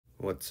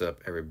What's up,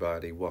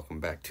 everybody?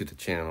 Welcome back to the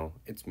channel.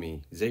 It's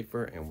me,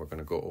 Z8phyR, and we're going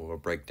to go over a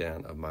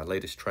breakdown of my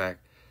latest track,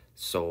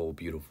 So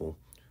Beautiful.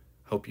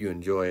 Hope you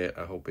enjoy it.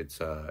 I hope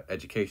it's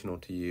educational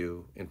to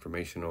you,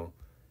 informational,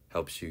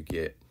 helps you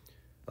get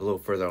a little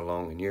further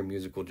along in your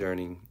musical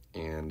journey,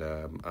 and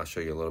I'll show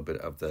you a little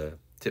bit of the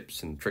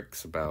tips and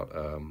tricks about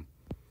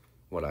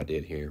what I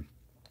did here.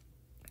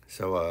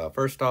 So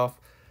first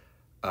off,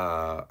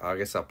 I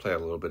guess I'll play a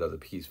little bit of the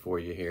piece for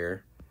you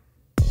here.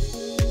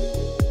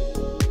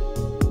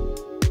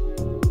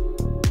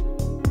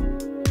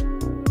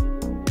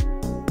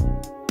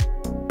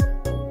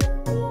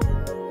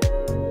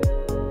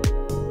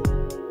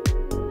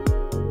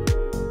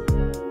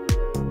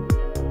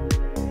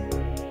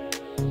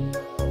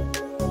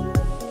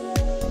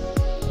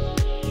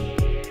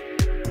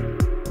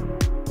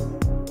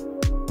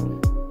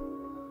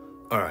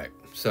 Alright,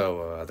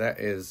 so that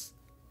is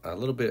a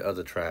little bit of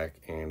the track,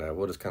 and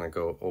we'll just kind of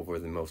go over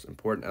the most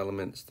important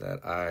elements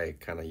that I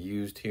kind of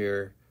used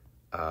here.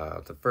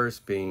 The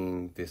first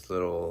being this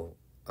little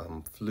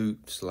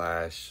flute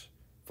slash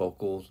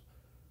vocals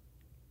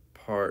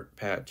part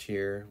patch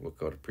here. We'll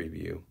go to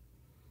preview.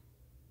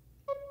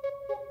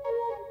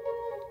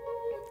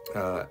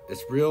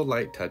 It's real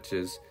light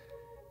touches.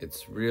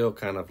 It's real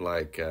kind of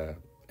like,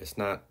 it's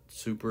not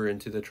super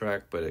into the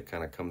track, but it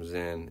kind of comes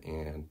in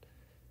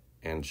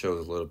and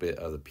shows a little bit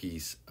of the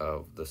piece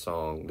of the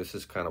song. This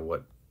is kind of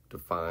what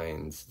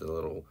defines the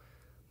little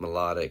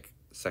melodic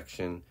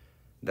section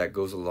that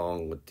goes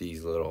along with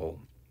these little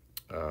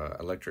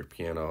electric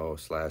piano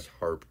slash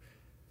harp,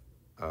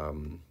 I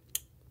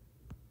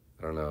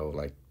don't know,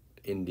 like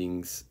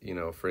endings,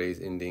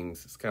 phrase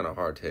endings. It's kind of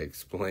hard to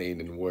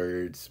explain in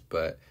words,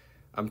 but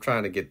I'm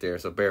trying to get there,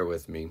 so bear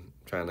with me. I'm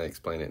trying to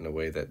explain it in a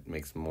way that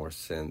makes more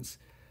sense.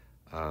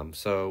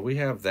 So we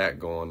have that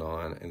going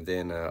on, and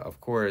then, of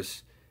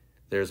course,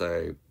 there's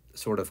a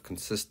sort of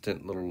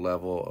consistent little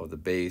level of the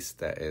bass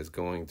that is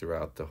going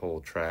throughout the whole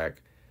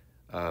track.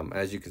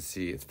 As you can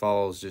see, it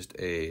follows just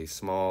a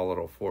small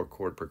little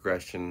 4-chord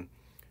progression.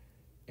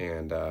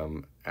 And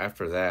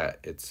after that,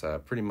 it's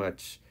pretty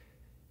much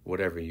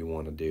whatever you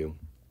want to do.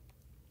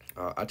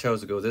 I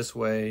chose to go this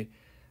way.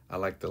 I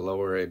like the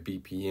lower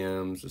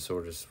BPMs, the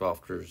sort of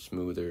softer,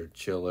 smoother,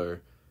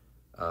 chiller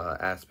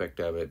aspect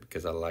of it,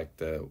 because I like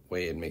the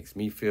way it makes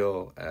me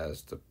feel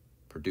as the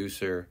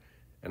producer,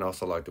 and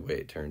also like the way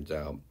it turns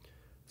out.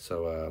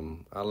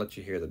 So I'll let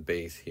you hear the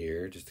bass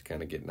here just to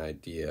kind of get an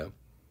idea.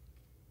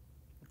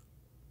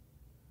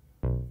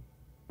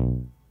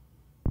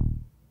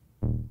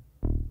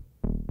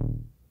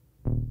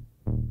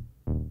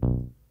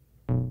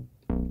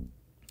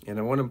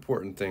 And one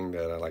important thing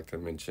that I like to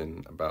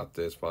mention about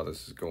this while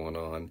this is going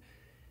on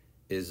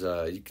is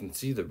you can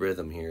see the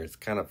rhythm here. It's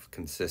kind of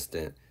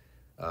consistent.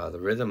 The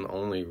rhythm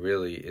only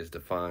really is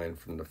defined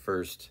from the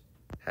first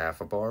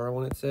half a bar, I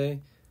want to say.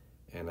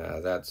 And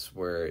that's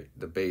where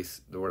the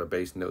bass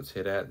notes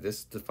hit at.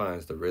 This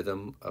defines the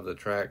rhythm of the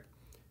track,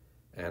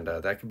 and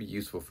that can be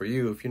useful for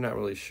you if you're not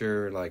really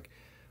sure, like,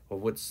 well,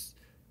 what's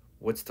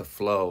the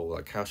flow?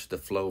 Like, how should the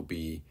flow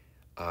be?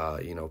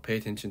 Pay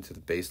attention to the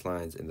bass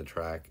lines in the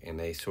track, and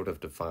they sort of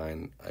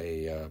define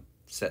a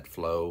set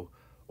flow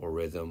or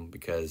rhythm,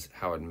 because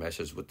how it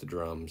meshes with the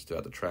drums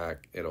throughout the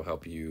track, it'll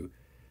help you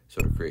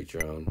sort of create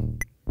your own.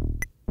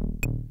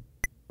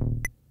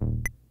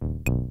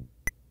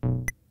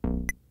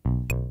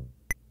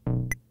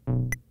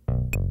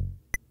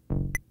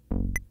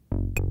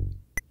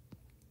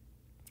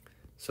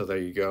 So there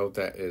you go.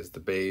 That is the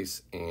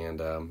bass,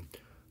 and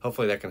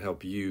hopefully that can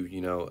help you.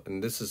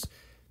 And this is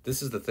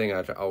the thing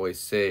I always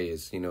say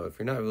is, if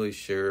you're not really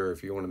sure,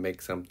 if you want to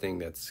make something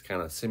that's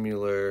kind of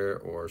similar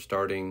or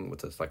starting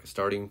with like a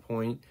starting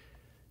point,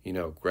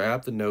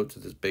 grab the notes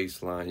of this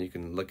bass line. You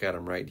can look at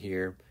them right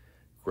here.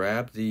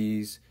 Grab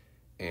these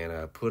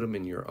and put them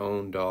in your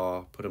own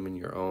DAW, put them in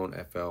your own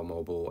FL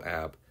mobile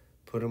app,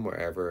 put them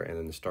wherever, and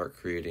then start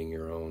creating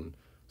your own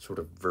sort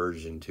of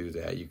version to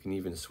that. You can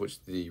even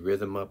switch the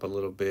rhythm up a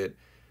little bit.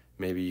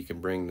 Maybe you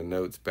can bring the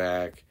notes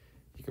back.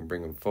 You can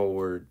bring them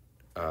forward.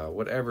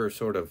 Whatever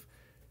sort of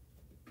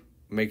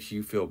makes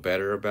you feel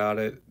better about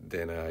it,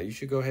 then you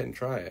should go ahead and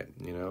try it,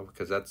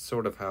 because that's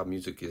sort of how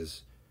music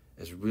is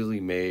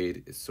really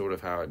made. It's sort of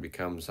how it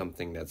becomes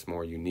something that's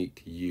more unique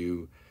to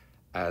you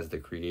as the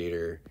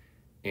creator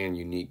and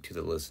unique to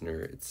the listener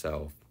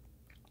itself.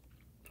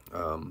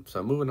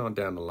 So moving on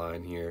down the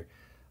line here.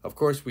 Of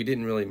course, we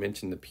didn't really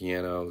mention the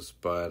pianos,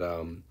 but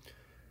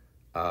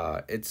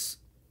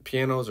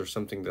pianos are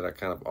something that I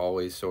kind of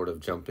always sort of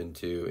jump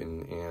into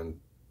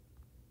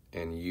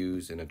and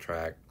use in a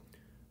track.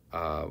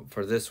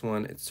 For this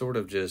one, it's sort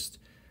of just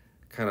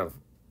kind of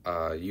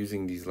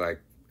using these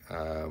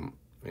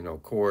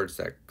chords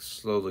that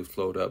slowly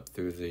float up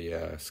through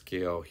the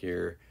scale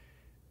here,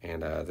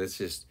 and this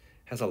just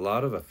has a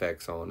lot of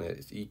effects on it.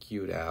 It's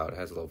EQ'd out. It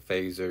has a little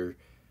phaser,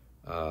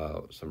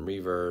 some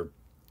reverb,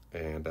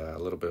 and a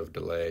little bit of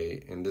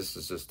delay, and this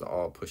is just to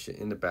all push it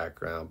in the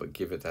background but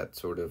give it that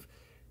sort of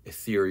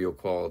ethereal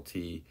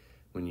quality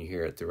when you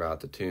hear it throughout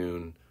the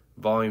tune.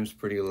 Volume's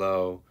pretty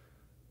low,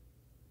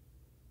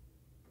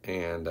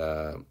 and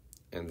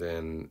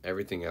then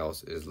everything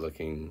else is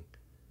looking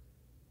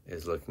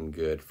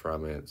good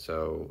from it.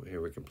 So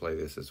here we can play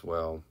this as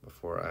well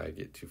before I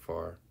get too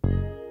far.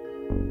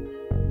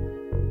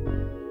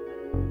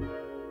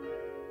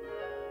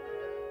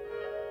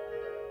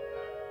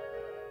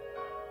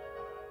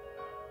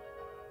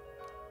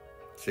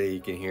 See,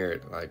 you can hear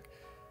it like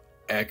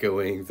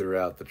echoing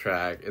throughout the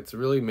track. It's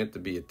really meant to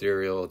be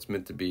ethereal. It's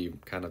meant to be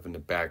kind of in the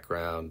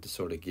background to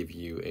sort of give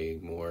you a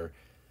more,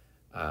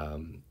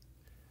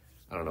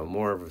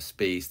 more of a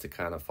space to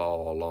kind of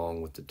follow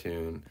along with the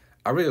tune.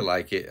 I really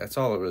like it. That's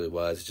all it really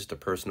was. It's just a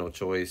personal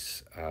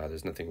choice.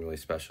 There's nothing really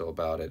special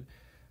about it.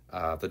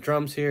 The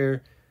drums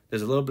here,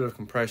 there's a little bit of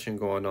compression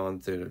going on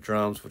through the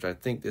drums, which I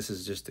think this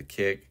is just a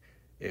kick.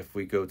 If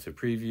we go to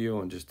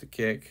preview on just a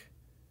kick,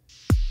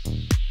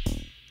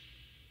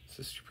 let's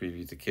just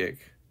preview the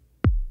kick.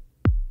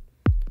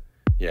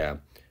 Yeah,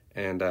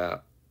 and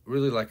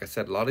really, like I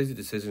said, a lot of these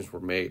decisions were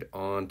made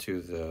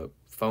onto the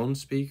phone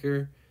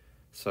speaker.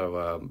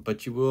 So,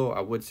 but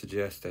I would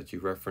suggest that you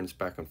reference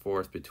back and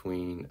forth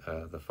between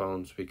the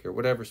phone speaker,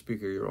 whatever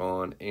speaker you're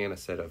on, and a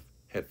set of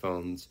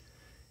headphones.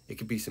 It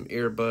could be some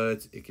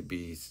earbuds. It could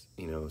be,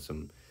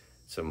 some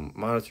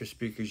monitor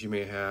speakers you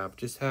may have.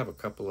 Just have a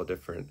couple of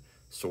different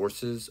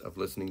sources of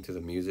listening to the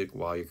music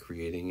while you're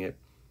creating it.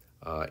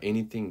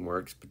 Anything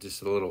works, but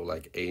just a little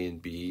like A and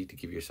B to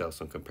give yourself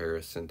some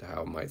comparison to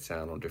how it might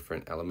sound on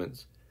different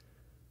elements.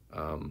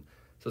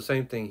 So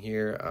same thing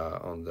here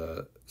on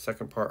the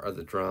second part of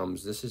the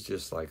drums. This is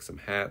just like some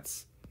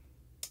hats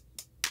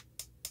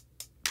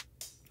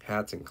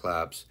and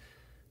claps.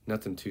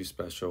 Nothing too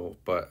special,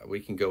 but we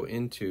can go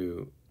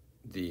into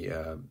the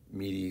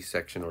MIDI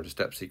section or the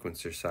step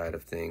sequencer side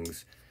of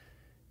things.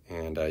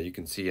 And you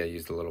can see I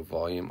used a little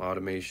volume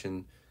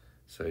automation.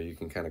 So you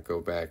can kind of go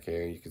back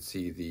here. You can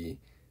see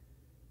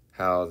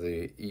how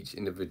each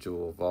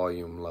individual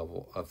volume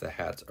level of the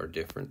hats are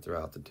different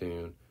throughout the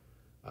tune,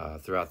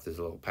 throughout this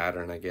little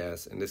pattern, I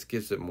guess. And this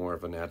gives it more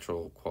of a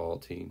natural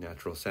quality,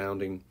 natural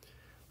sounding.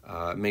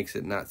 It makes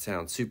it not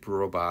sound super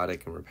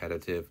robotic and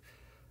repetitive.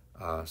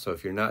 So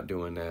if you're not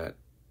doing that,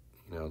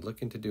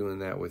 look into doing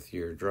that with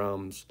your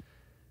drums.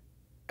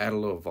 Add a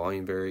little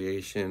volume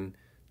variation.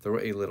 Throw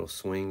a little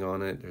swing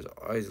on it. There's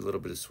always a little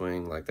bit of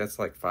swing. Like that's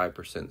like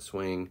 5%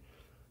 swing.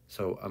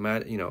 So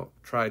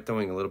try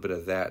throwing a little bit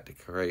of that to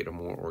create a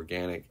more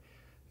organic,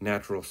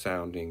 natural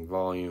sounding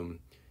volume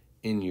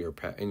in your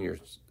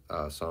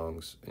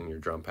songs, in your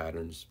drum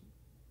patterns.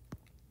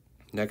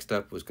 Next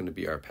up was going to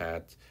be our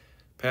pads.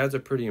 Pads are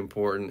pretty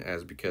important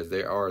because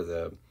they are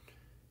the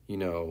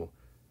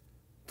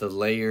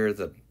layer,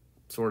 the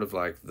sort of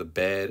like the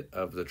bed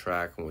of the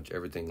track on which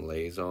everything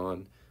lays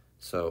on.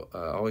 So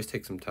always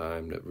take some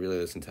time to really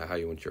listen to how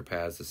you want your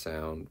pads to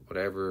sound,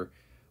 whatever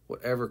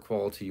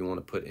quality you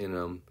want to put in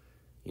them,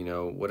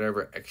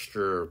 whatever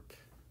extra,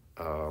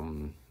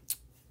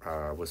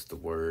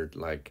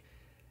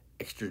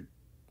 extra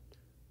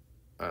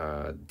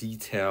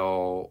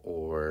detail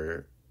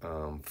or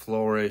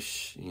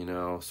flourish,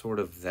 sort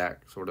of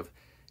that sort of,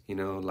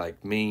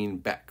 like main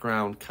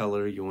background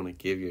color you want to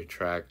give your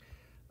track.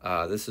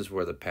 This is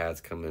where the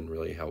pads come in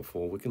really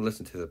helpful. We can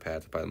listen to the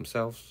pads by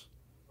themselves.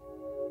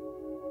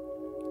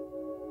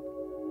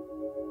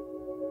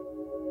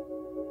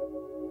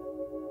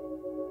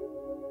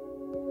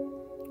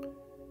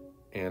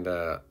 And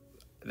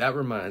that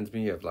reminds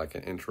me of like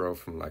an intro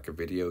from like a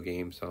video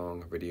game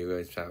song, a video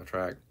game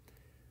soundtrack.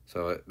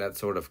 So that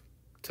sort of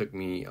took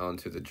me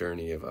onto the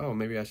journey of,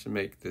 maybe I should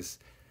make this,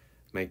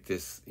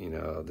 this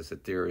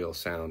ethereal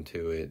sound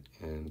to it,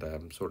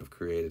 and sort of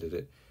created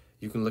it.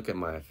 You can look at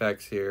my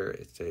effects here.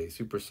 It's a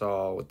Super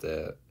Saw with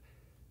the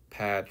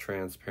pad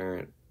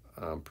transparent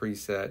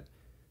preset.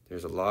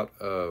 There's a lot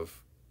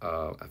of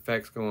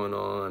effects going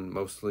on,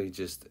 mostly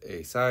just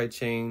a side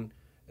chain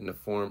in the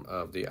form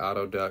of the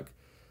auto duck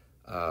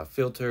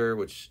filter,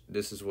 which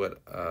this is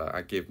what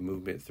I give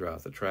movement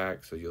throughout the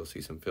track, so you'll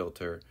see some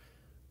filter.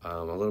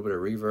 A little bit of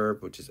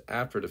reverb, which is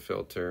after the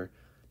filter.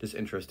 Just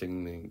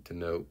interesting thing to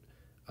note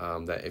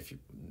that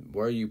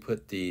where you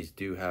put these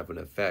do have an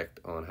effect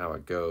on how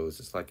it goes.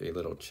 It's like a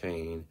little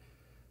chain.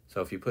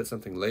 So if you put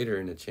something later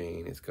in the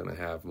chain, it's going to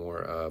have more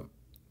of,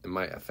 it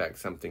might affect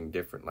something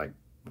different, like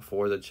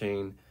before the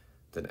chain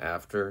than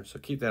after. So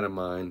keep that in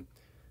mind.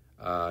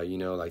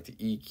 Like the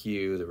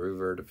EQ, the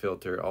reverb, the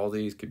filter, all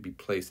these could be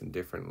placed in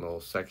different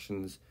little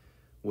sections,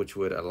 which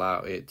would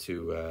allow it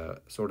to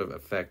sort of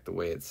affect the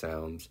way it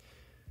sounds.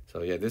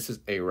 So yeah, this is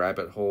a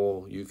rabbit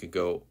hole. You could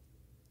go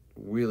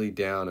really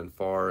down and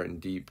far and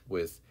deep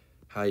with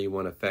how you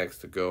want effects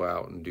to go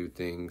out and do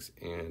things.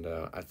 And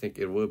I think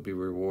it would be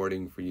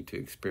rewarding for you to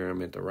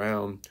experiment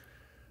around,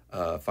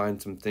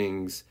 find some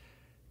things,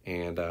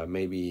 and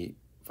maybe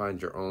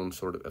find your own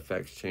sort of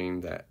effects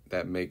chain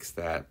that makes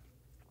that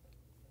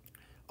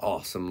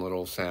awesome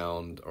little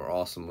sound or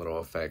awesome little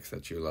effects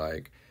that you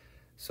like.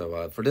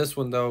 So for this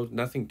one though,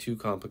 nothing too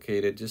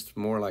complicated, just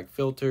more like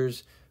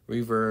filters,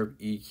 reverb,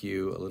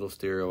 EQ, a little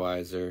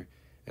stereoizer,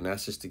 and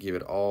that's just to give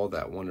it all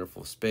that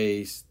wonderful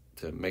space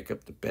to make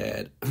up the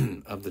bed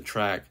of the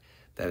track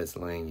that it's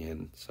laying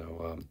in.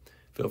 So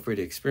feel free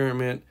to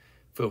experiment.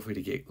 Feel free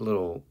to get a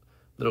little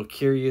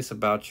curious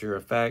about your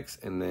effects,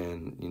 and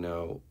then,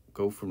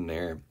 go from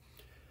there.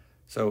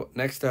 So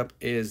next up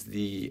is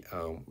the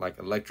like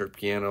electric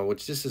piano,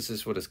 which this is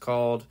just what it's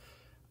called.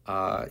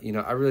 I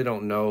really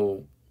don't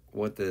know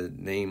what the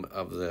name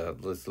of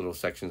these little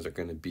sections are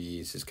going to be.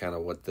 It's just kind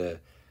of what the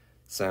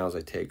sounds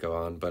I take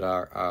on. But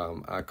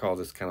I call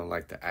this kind of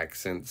like the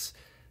accents,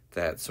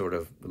 that sort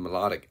of the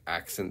melodic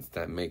accents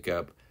that make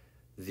up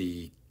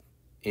the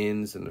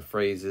ends and the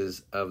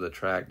phrases of the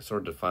track,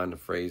 sort of define the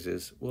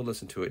phrases. We'll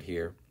listen to it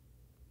here.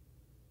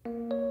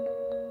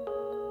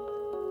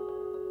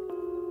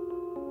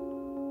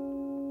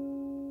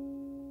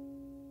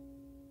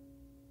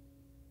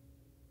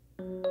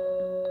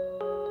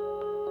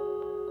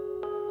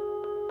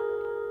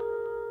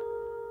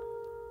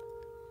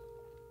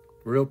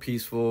 Real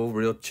peaceful,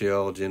 real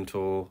chill,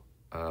 gentle,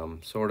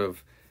 sort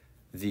of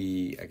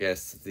the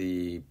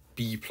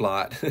B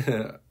plot,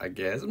 I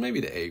guess,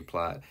 maybe the A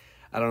plot.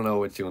 I don't know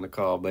what you want to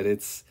call it, but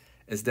it's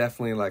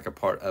definitely like a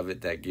part of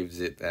it that gives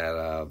it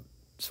that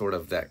sort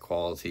of that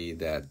quality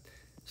that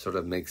sort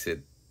of makes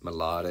it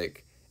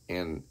melodic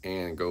and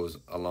goes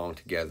along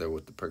together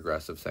with the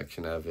progressive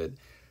section of it.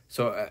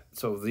 So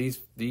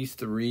these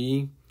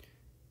three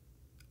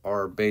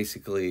are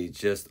basically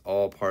just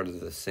all part of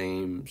the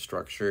same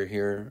structure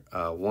here.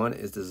 One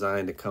is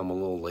designed to come a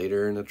little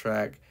later in the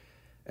track,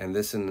 and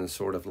this one is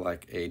sort of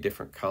like a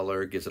different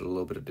color, gives it a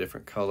little bit of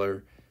different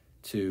color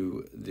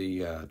to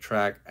the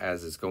track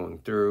as it's going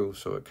through.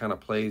 So it kind of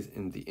plays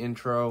in the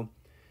intro,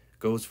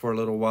 goes for a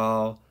little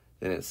while,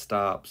 then it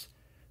stops,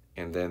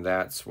 and then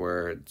that's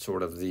where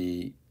sort of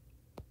the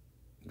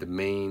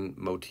main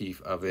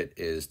motif of it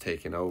is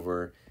taken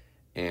over.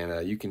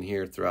 And you can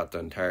hear throughout the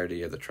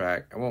entirety of the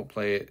track. I won't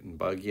play it and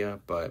bug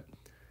you, but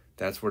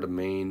that's where the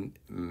main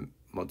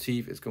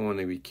motif is going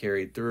to be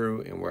carried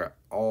through, and where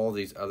all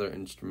these other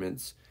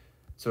instruments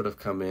sort of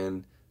come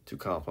in to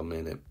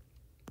complement it.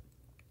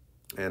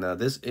 And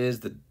this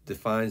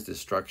defines the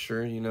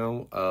structure,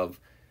 of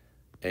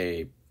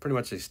a pretty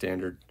much a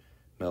standard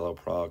mellow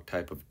prog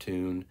type of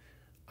tune.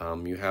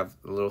 You have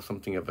a little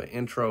something of an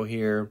intro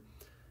here,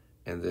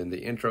 and then the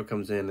intro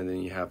comes in, and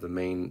then you have the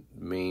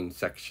main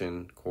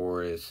section,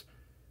 chorus,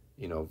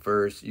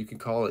 verse. You can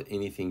call it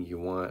anything you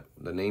want.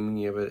 The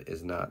naming of it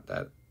is not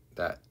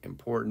that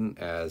important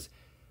as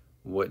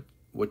what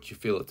you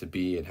feel it to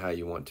be and how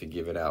you want to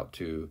give it out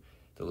to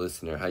the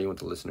listener, how you want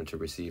the listener to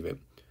receive it.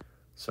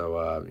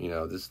 So,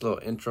 this little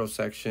intro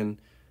section,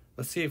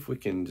 let's see if we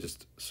can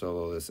just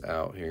solo this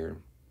out here.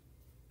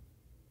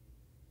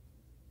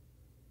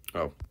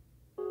 Oh.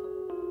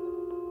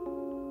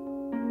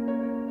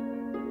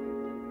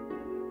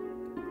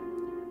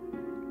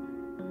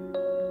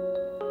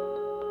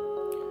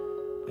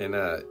 And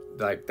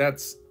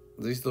that's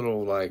these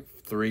little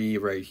three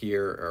right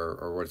here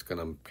are what's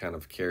gonna kind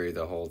of carry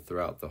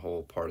throughout the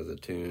whole part of the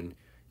tune.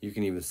 You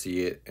can even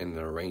see it in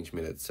the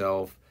arrangement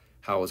itself,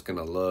 how it's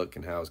gonna look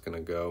and how it's gonna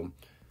go.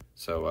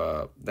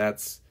 So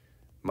that's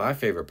my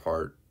favorite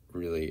part,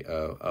 really,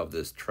 of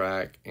this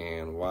track,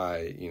 and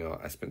why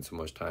I spent so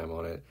much time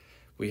on it.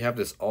 We have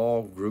this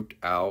all grouped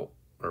out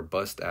or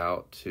bust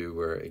out to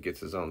where it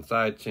gets its own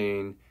side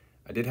chain.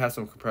 I did have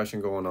some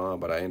compression going on,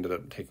 but I ended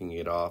up taking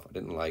it off. I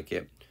didn't like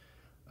it.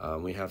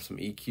 We have some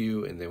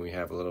EQ, and then we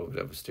have a little bit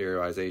of a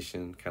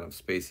stereoization, kind of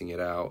spacing it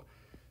out.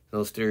 A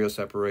little stereo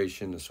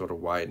separation to sort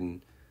of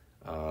widen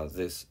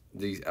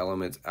these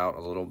elements out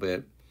a little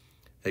bit.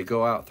 They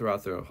go out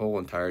throughout the whole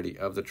entirety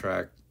of the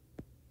track.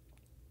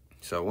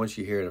 So once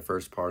you hear the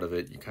first part of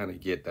it, you kind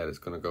of get that it's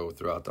going to go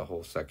throughout the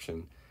whole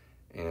section.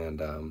 And,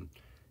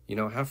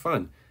 have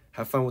fun.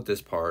 Have fun with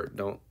this part.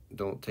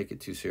 Don't take it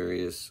too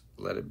serious.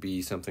 Let it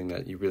be something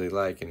that you really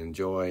like and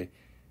enjoy.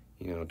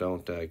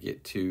 Don't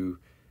get too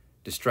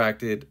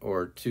distracted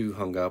or too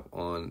hung up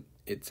on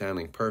it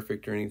sounding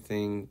perfect or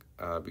anything,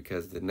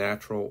 because the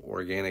natural,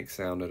 organic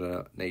sound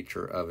and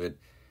nature of it,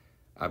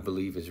 I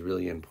believe, is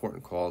really an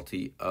important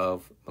quality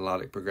of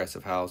melodic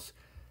progressive house.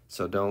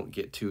 So don't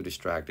get too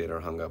distracted or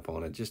hung up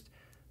on it. Just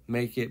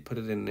make it, put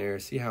it in there,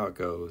 see how it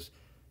goes.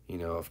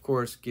 Of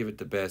course, give it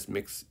the best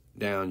mix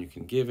down you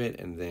can give it,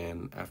 and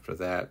then after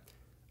that,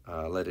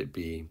 let it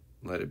be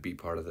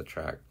part of the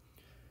track.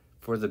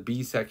 For the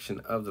B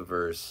section of the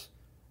verse,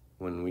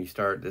 when we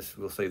start this,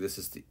 we'll say this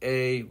is the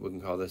A, we can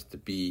call this the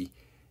B,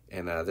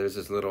 and there's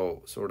this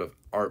little sort of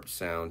ARP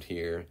sound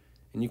here,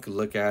 and you can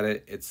look at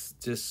it. It's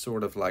just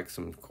sort of like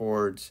some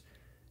chords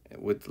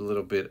with a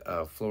little bit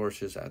of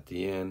flourishes at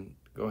the end.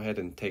 Go ahead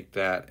and take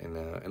that,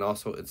 and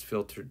also it's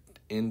filtered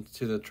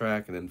into the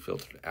track and then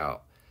filtered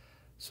out.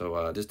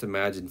 So just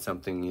imagine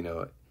something,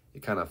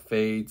 it kind of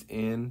fades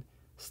in,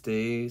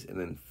 stays, and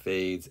then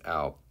fades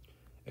out.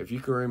 If you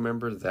can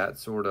remember that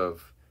sort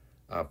of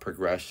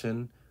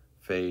progression,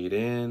 fade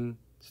in,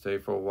 stay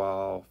for a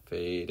while,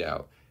 fade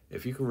out.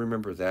 If you can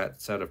remember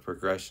that set of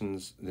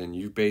progressions, then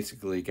you've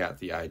basically got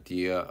the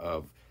idea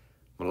of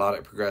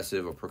melodic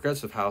progressive or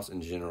progressive house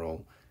in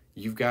general.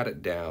 You've got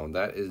it down.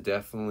 That is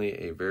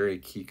definitely a very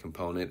key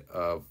component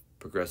of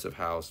progressive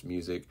house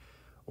music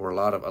or a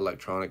lot of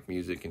electronic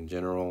music in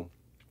general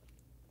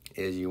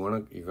is you're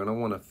gonna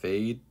want to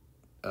fade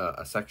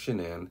a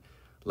section in,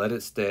 let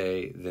it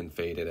stay, then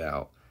fade it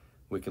out.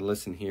 We can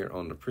listen here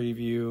on the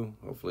preview.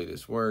 Hopefully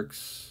this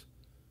works.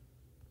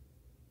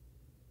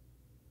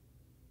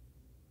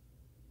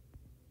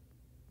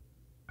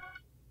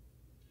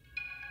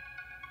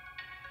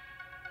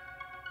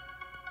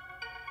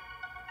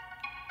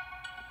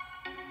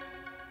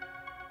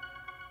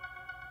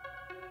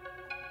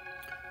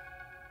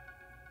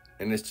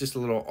 And it's just a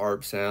little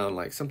ARP sound,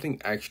 like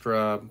something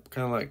extra,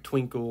 kind of like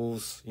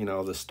twinkles, you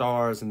know, the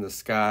stars in the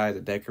sky,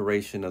 the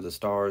decoration of the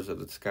stars of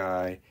the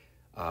sky.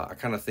 I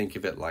kind of think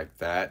of it like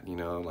that, you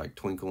know, like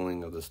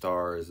twinkling of the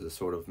stars to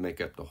sort of make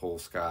up the whole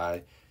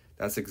sky.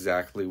 That's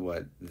exactly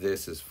what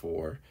this is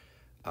for.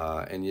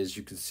 And as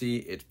you can see,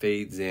 it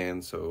fades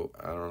in. So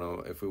I don't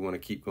know if we want to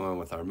keep going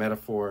with our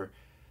metaphor.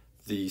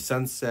 The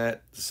sun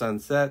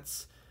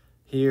sets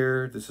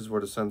here. This is where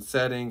the sun's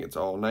setting. It's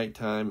all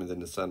nighttime, and then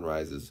the sun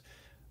rises.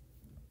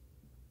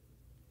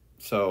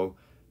 So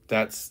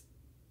that's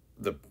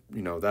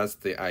that's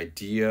the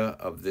idea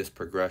of this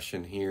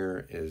progression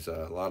here, is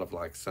a lot of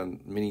like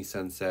mini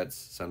sunsets,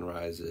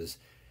 sunrises,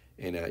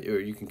 and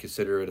you can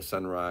consider it a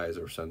sunrise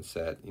or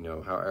sunset, you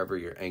know, however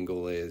your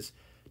angle is.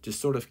 Just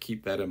sort of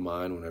keep that in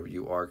mind whenever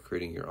you are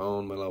creating your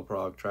own mellow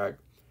prog track,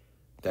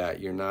 that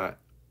you're not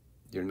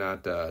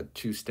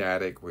too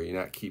static, where you're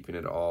not keeping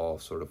it all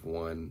sort of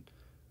one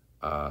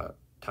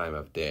time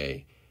of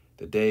day.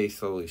 The day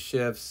slowly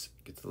shifts,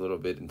 gets a little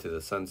bit into the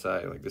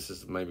sunset. Like this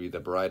is maybe the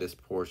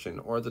brightest portion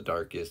or the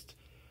darkest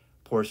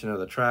portion of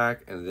the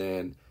track. And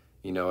then,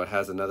 you know, it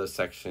has another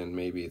section.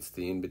 Maybe it's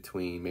the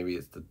in-between. Maybe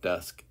it's the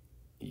dusk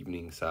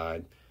evening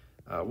side.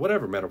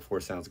 Whatever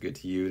metaphor sounds good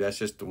to you. That's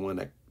just the one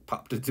that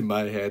popped into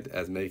my head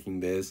as making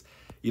this.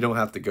 You don't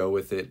have to go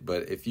with it.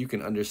 But if you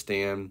can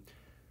understand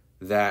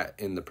that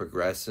in the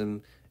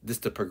progressive,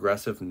 just the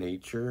progressive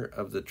nature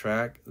of the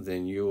track,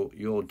 then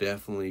you'll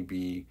definitely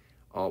be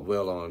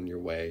well on your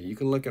way. You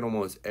can look at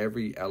almost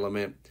every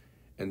element,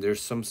 and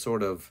there's some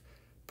sort of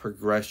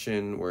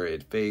progression where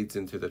it fades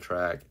into the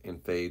track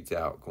and fades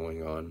out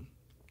going on.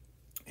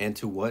 And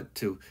what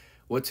to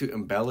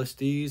embellish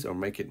these or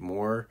make it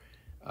more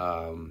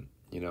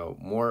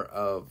more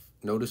of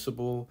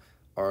noticeable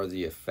are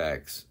the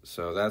effects.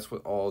 So that's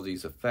what all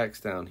these effects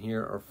down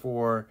here are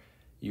for.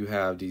 You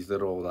have these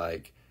little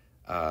like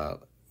I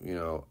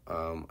don't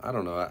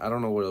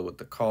know what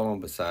to call them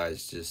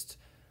besides just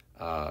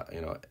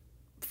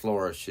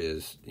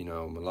flourishes,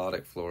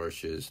 melodic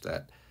flourishes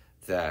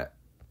that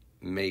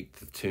make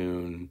the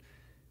tune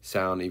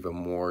sound even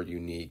more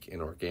unique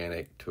and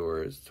organic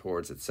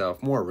towards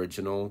itself, more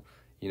original,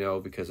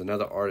 because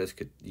another artist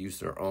could use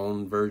their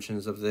own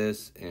versions of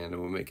this and it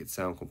will make it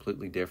sound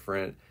completely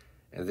different.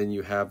 And then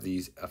you have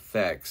these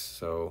effects.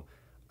 So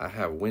I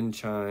have wind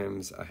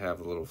chimes, I have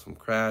some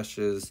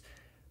crashes,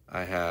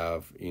 I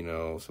have,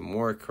 some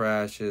more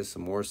crashes,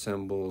 some more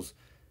cymbals,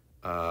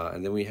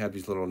 and then we have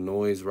these little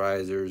noise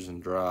risers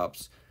and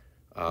drops.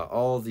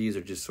 All of these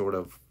are just sort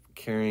of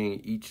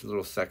carrying each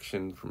little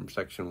section from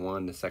section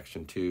 1 to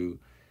section 2.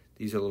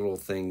 These are little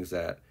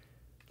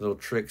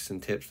tricks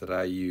and tips that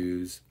I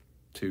use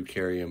to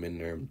carry them in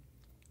there.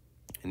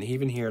 And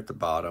even here at the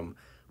bottom,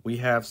 we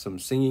have some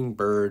singing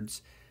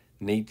birds,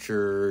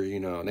 nature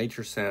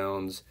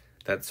sounds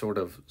that sort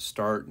of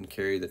start and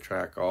carry the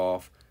track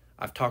off.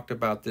 I've talked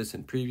about this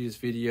in previous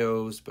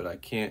videos, but I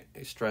can't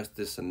stress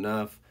this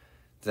enough,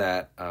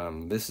 that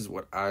this is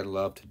what I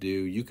love to do.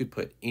 You could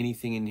put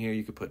anything in here.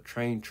 You could put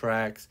train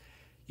tracks,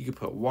 you could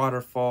put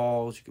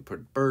waterfalls, you could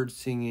put birds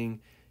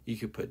singing, you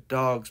could put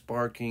dogs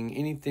barking,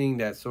 anything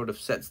that sort of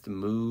sets the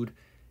mood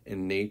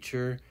in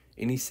nature,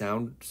 any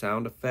sound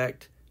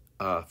effect.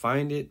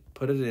 Find it,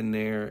 put it in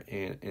there,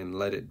 and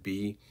let it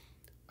be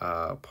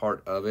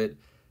part of it.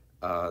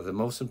 The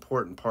most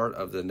important part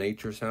of the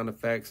nature sound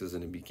effects is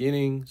in the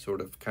beginning, sort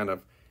of kind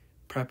of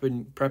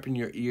prepping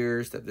your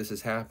ears that this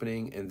is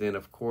happening. And then,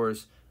 of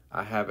course,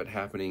 I have it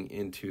happening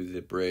into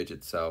the bridge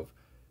itself.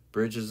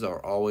 Bridges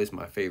are always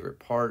my favorite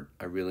part.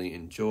 I really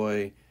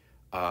enjoy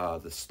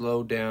the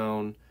slow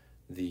down,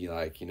 the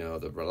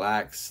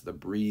relax, the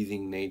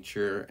breathing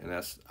nature. And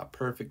that's a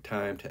perfect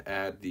time to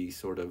add these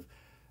sort of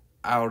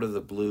out of the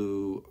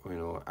blue,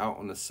 out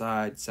on the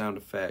side sound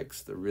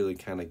effects that really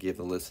kind of give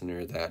the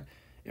listener that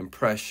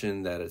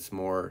impression that it's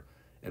more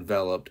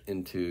enveloped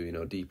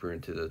into, deeper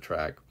into the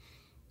track.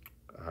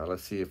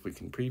 Let's see if we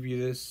can preview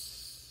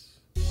this.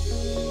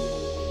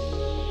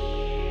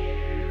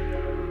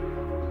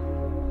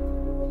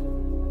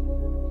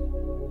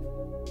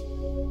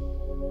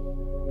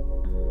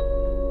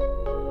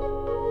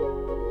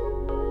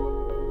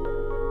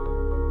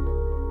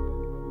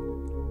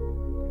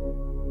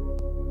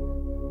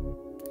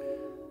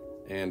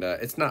 And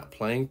it's not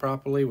playing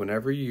properly.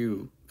 Whenever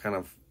you kind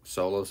of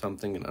solo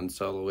something and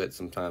unsolo it,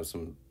 sometimes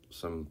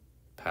some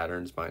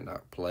patterns might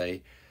not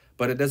play.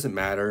 But it doesn't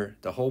matter.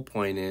 The whole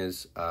point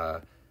is,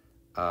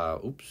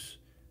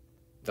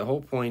 the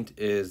whole point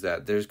is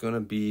that there's going to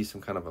be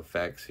some kind of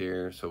effects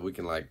here, so we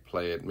can like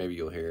play it. Maybe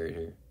you'll hear it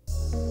here.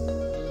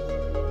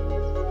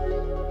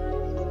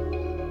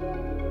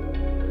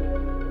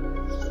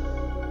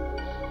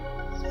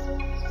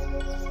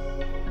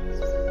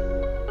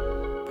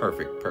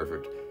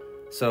 Perfect.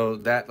 So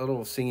that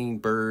little singing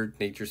bird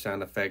nature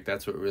sound effect,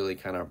 that's what really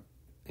kind of,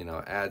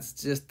 adds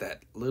just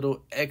that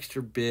little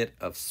extra bit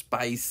of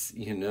spice,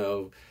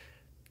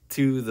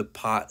 to the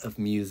pot of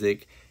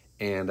music.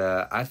 And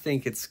I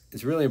think it's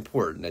really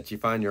important that you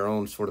find your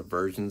own sort of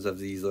versions of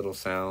these little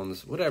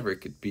sounds, whatever it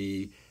could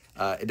be.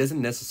 It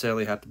doesn't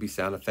necessarily have to be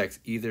sound effects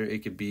either.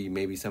 It could be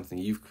maybe something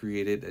you've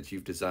created that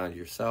you've designed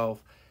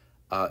yourself.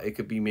 It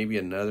could be maybe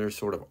another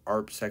sort of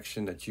art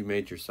section that you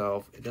made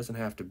yourself. It doesn't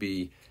have to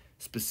be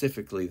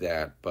specifically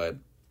that, but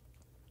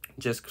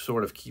just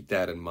sort of keep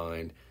that in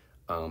mind,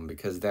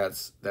 because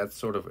that's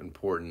sort of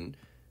important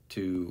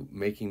to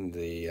making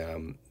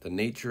the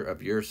nature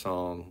of your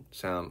song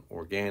sound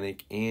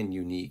organic and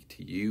unique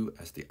to you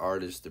as the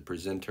artist, the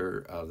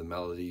presenter of the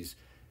melodies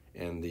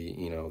and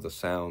the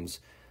sounds.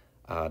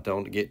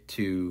 Don't get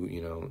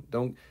too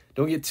don't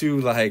get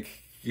too like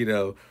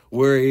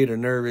worried or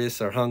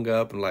nervous or hung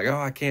up and like, oh,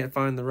 I can't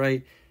find the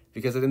right,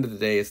 because at the end of the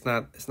day, it's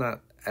not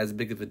as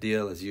big of a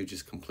deal as you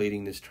just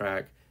completing this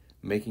track,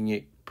 making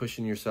it,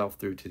 pushing yourself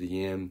through to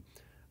the end.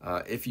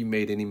 If you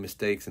made any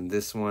mistakes in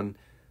this one,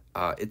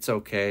 it's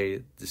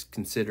okay. Just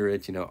consider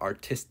it,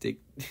 artistic,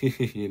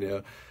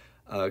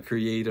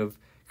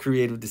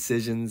 creative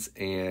decisions,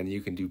 and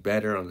you can do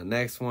better on the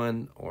next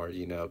one, or,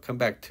 come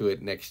back to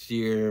it next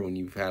year when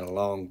you've had a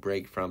long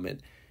break from it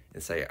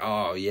and say,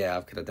 oh yeah,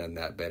 I could have done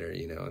that better,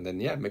 and then,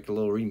 make a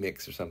little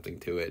remix or something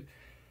to it.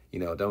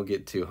 Don't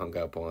get too hung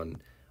up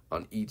on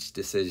each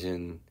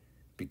decision,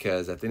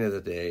 because at the end of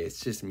the day,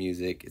 it's just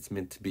music. It's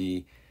meant to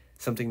be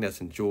something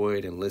that's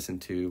enjoyed and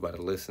listened to by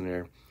the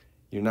listener.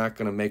 You're not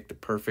going to make the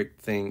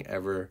perfect thing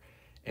ever,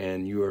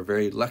 and you are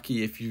very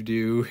lucky if you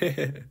do.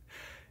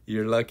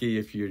 You're lucky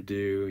if you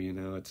do,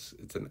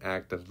 it's an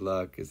act of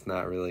luck. It's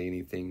not really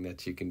anything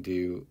that you can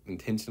do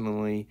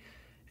intentionally,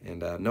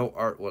 and no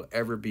art will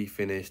ever be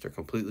finished or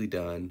completely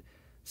done.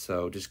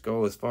 So just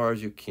go as far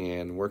as you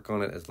can, work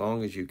on it as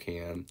long as you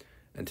can,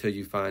 until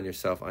you find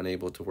yourself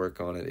unable to work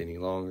on it any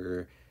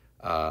longer.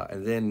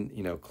 And then,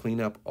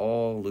 clean up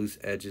all loose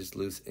edges,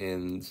 loose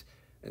ends,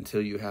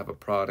 until you have a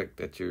product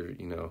that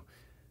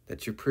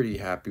you're pretty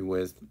happy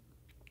with.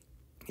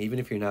 Even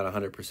if you're not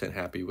 100%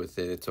 happy with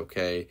it, it's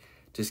okay.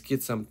 Just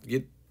get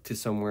to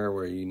somewhere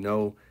where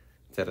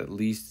that at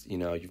least,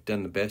 you've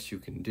done the best you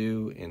can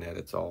do and that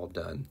it's all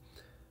done.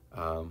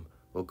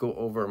 We'll go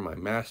over my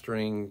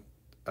mastering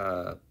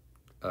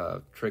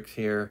tricks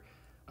here.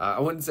 I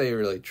wouldn't say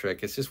really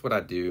trick. It's just what I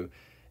do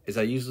is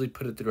I usually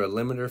put it through a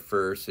limiter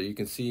first. So you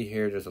can see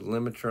here there's a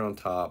limiter on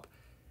top,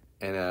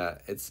 and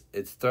its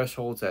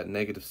threshold's at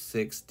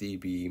 -6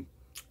 dB.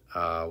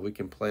 We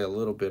can play a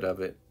little bit of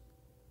it.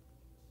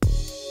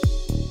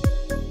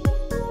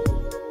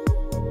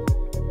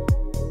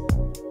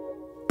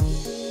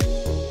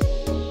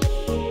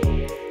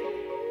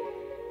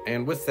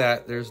 And with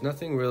that, there's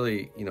nothing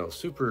really,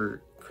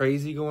 super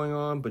crazy going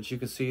on, but you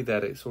can see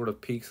that it sort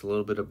of peaks a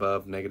little bit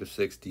above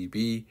 -6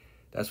 dB.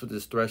 That's what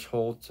this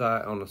threshold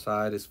side on the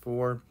side is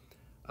for.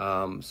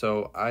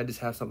 So I just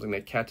have something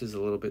that catches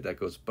a little bit that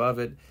goes above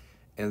it.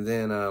 And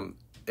then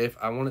if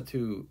I wanted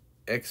to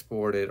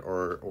export it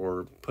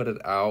or put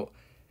it out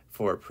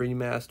for a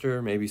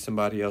pre-master, maybe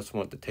somebody else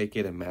want to take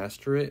it and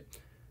master it,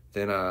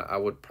 then I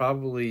would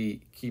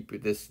probably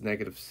keep this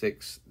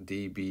 -6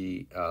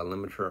 dB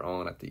limiter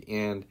on at the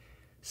end,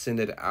 send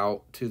it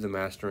out to the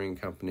mastering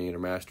company or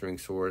mastering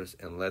source,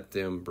 and let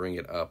them bring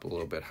it up a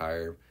little bit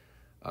higher.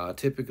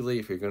 Typically,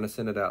 if you're going to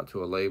send it out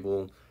to a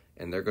label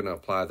and they're going to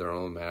apply their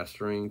own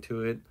mastering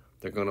to it,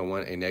 they're going to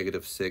want a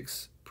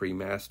 -6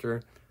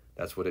 pre-master.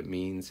 That's what it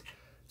means.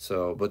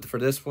 So, but for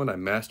this one, I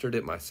mastered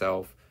it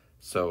myself,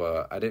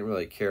 so I didn't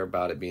really care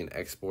about it being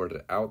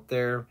exported out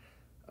there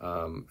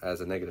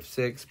as a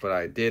 -6, but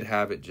I did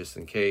have it just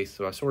in case.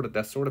 So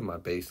that's sort of my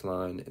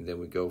baseline, and then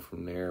we go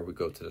from there. We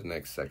go to the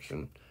next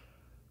section.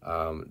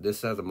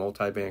 This has a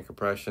multi-band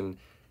compression.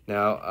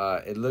 Now,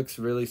 it looks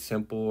really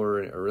simple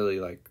or really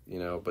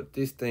but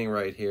this thing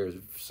right here is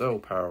so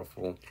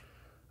powerful.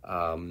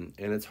 And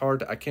it's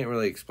hard I can't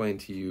really explain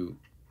to you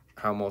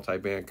how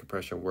multi-band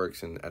compression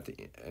works in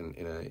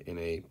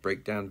a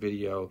breakdown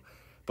video,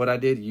 but I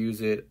did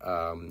use it,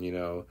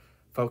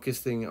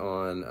 focusing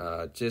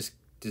on just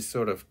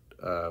sort of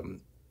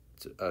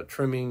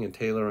trimming and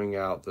tailoring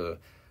out the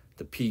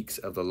peaks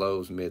of the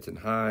lows, mids, and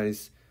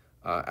highs.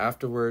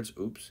 Afterwards,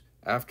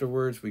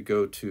 we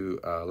go to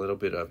a little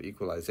bit of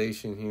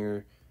equalization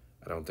here.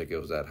 I don't think it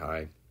was that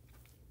high.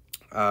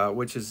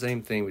 Which is the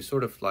same thing. We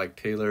sort of like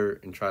tailor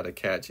and try to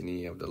catch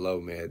any of the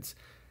low, mids,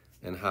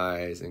 and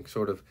highs and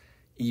sort of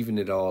even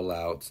it all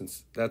out,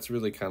 since that's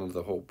really kind of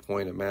the whole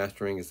point of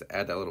mastering, is to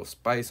add that little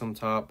spice on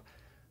top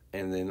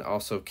and then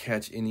also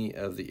catch any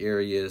of the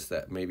areas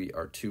that maybe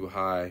are too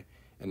high.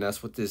 And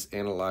that's what this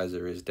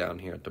analyzer is down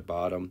here at the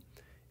bottom.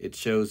 It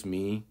shows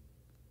me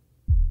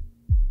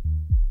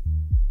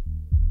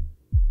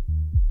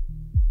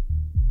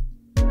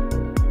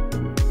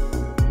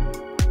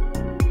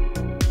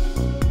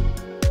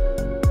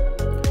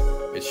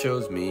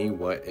shows me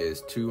what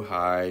is too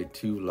high,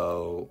 too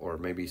low, or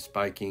maybe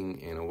spiking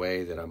in a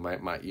way that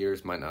my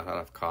ears might not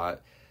have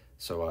caught.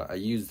 So I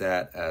use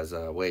that as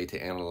a way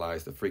to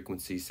analyze the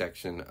frequency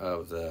section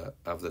of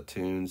the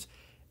tunes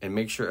and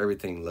make sure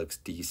everything looks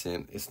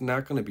decent. It's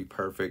not going to be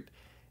perfect.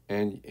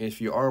 And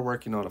if you are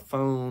working on a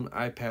phone,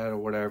 iPad, or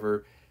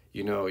whatever,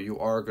 you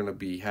are going to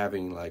be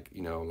having like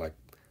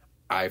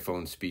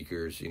iPhone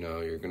speakers.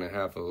 You're going to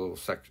have a little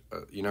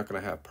you're not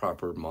going to have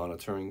proper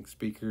monitoring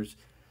speakers.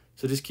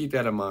 So just keep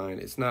that in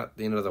mind. It's not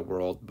the end of the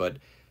world, but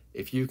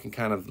if you can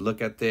kind of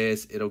look at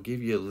this, it'll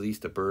give you at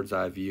least a bird's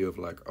eye view of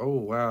like, oh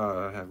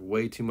wow, I have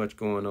way too much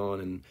going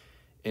on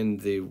in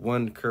the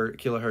 1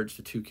 kilohertz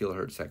to 2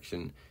 kilohertz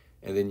section.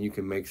 And then you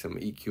can make some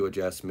EQ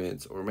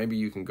adjustments, or maybe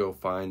you can go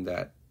find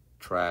that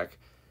track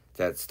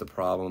that's the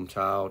problem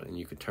child, and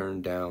you could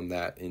turn down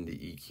that in the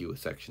EQ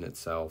section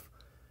itself.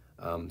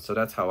 So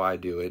that's how I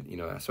do it,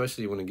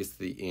 especially when it gets to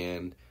the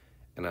end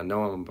and I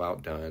know I'm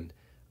about done.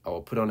 I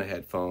will put on the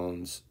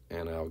headphones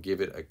and I'll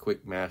give it a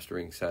quick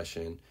mastering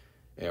session,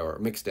 or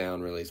mix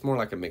down. Really, it's more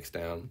like a mix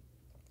down.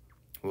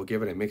 We'll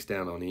give it a mix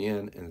down on the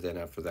end, and then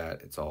after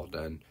that it's all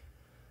done.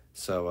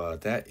 So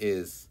that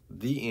is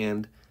the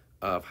end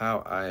of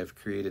how I've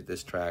created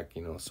this track,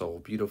 So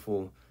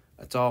Beautiful.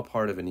 It's all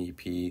part of an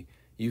EP.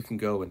 You can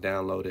go and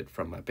download it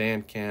from my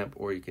Bandcamp,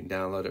 or you can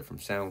download it from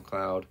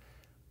SoundCloud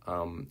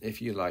if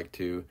you'd like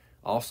to.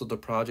 Also, the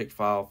project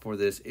file for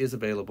this is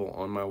available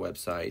on my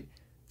website,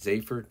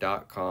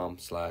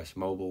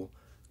 Z8phyR.com/mobile.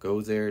 Go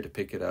there to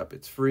pick it up.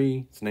 It's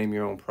free. It's name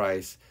your own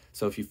price.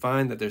 So if you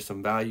find that there's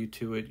some value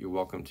to it, you're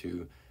welcome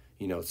to,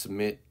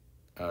 submit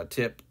a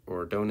tip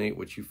or donate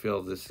what you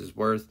feel this is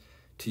worth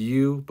to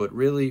you. But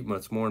really,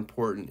 what's more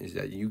important is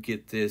that you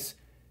get this,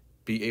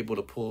 be able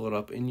to pull it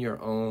up on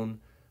your own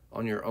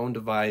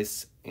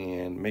device,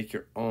 and make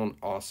your own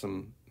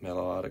awesome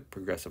melodic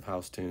progressive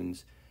house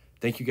tunes.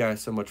 Thank you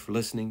guys so much for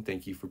listening.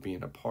 Thank you for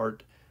being a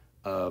part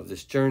of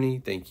this journey.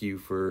 Thank you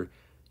for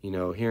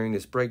hearing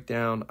this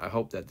breakdown. I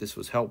hope that this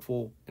was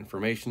helpful,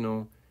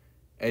 informational,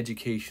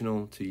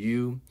 educational to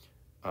you,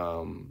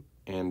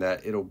 and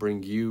that it'll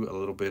bring you a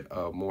little bit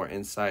of more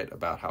insight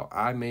about how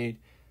I made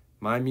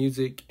my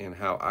music and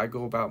how I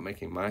go about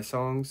making my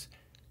songs,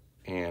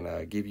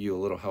 and give you a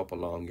little help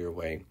along your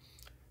way.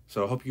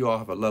 So I hope you all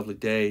have a lovely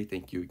day.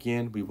 Thank you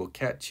again. We will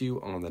catch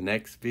you on the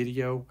next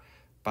video.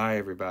 Bye,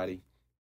 everybody.